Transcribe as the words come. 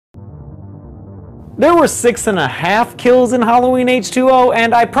There were 6.5 kills in Halloween H2O,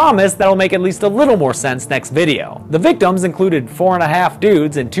 and I promise that'll make at least a little more sense next video. The victims included 4.5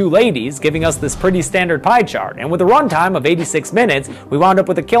 dudes and 2 ladies, giving us this pretty standard pie chart, and with a runtime of 86 minutes, we wound up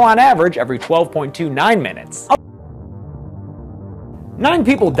with a kill on average every 12.29 minutes. 9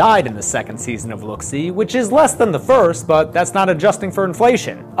 people died in the second season of Look-See, which is less than the first, but that's not adjusting for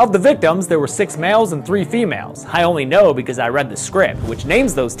inflation. Of the victims, there were 6 males and 3 females. I only know because I read the script, which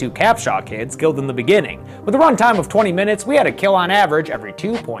names those 2 Capshaw kids killed in the beginning. With a runtime of 20 minutes, we had a kill on average every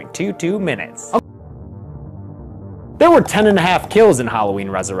 2.22 minutes. There were 10.5 kills in Halloween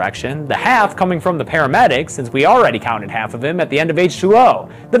Resurrection, the half coming from the paramedics since we already counted half of him at the end of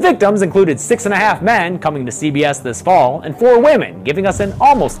H2O. The victims included 6.5 men coming to CBS this fall and 4 women, giving us an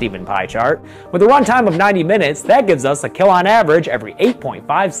almost even pie chart. With a runtime of 90 minutes, that gives us a kill on average every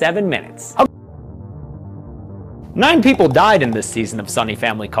 8.57 minutes. 9 people died in this season of Sunny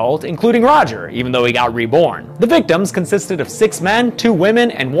Family Cult, including Roger, even though he got reborn. The victims consisted of 6 men, 2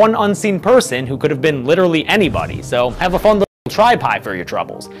 women, and 1 unseen person who could have been literally anybody, so have a fun little try pie for your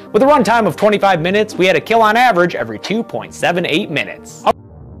troubles. With a runtime of 25 minutes, we had a kill on average every 2.78 minutes.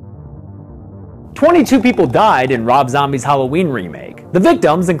 22 people died in Rob Zombie's Halloween remake. The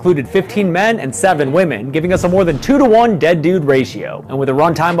victims included 15 men and 7 women, giving us a more than 2-to-1 dead dude ratio, and with a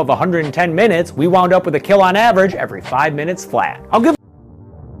runtime of 110 minutes, we wound up with a kill on average every 5 minutes flat.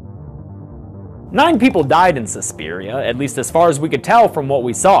 9 people died in Suspiria, at least as far as we could tell from what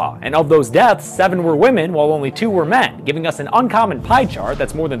we saw, and of those deaths, 7 were women while only 2 were men, giving us an uncommon pie chart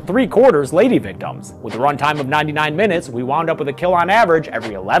that's more than 3/4 lady victims. With a runtime of 99 minutes, we wound up with a kill on average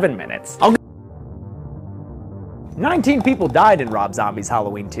every 11 minutes. 19 people died in Rob Zombie's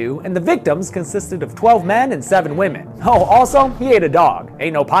Halloween 2, and the victims consisted of 12 men and 7 women. Oh, also, he ate a dog.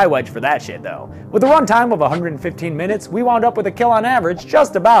 Ain't no pie wedge for that shit, though. With a runtime of 115 minutes, we wound up with a kill on average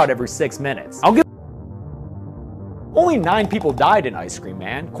just about every 6 minutes. Only 9 people died in Ice Cream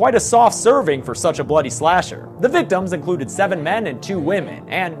Man, quite a soft serving for such a bloody slasher. The victims included 7 men and 2 women,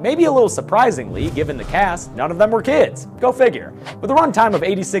 and maybe a little surprisingly, given the cast, none of them were kids. Go figure. With a runtime of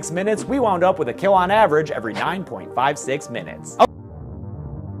 86 minutes, we wound up with a kill on average every 9.56 minutes.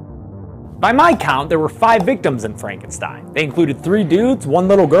 By my count, there were 5 victims in Frankenstein. They included 3 dudes, 1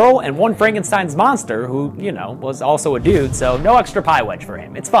 little girl, and 1 Frankenstein's monster who, was also a dude, so no extra pie wedge for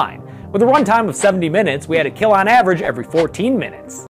him. It's fine. With a runtime of 70 minutes, we had a kill on average every 14 minutes.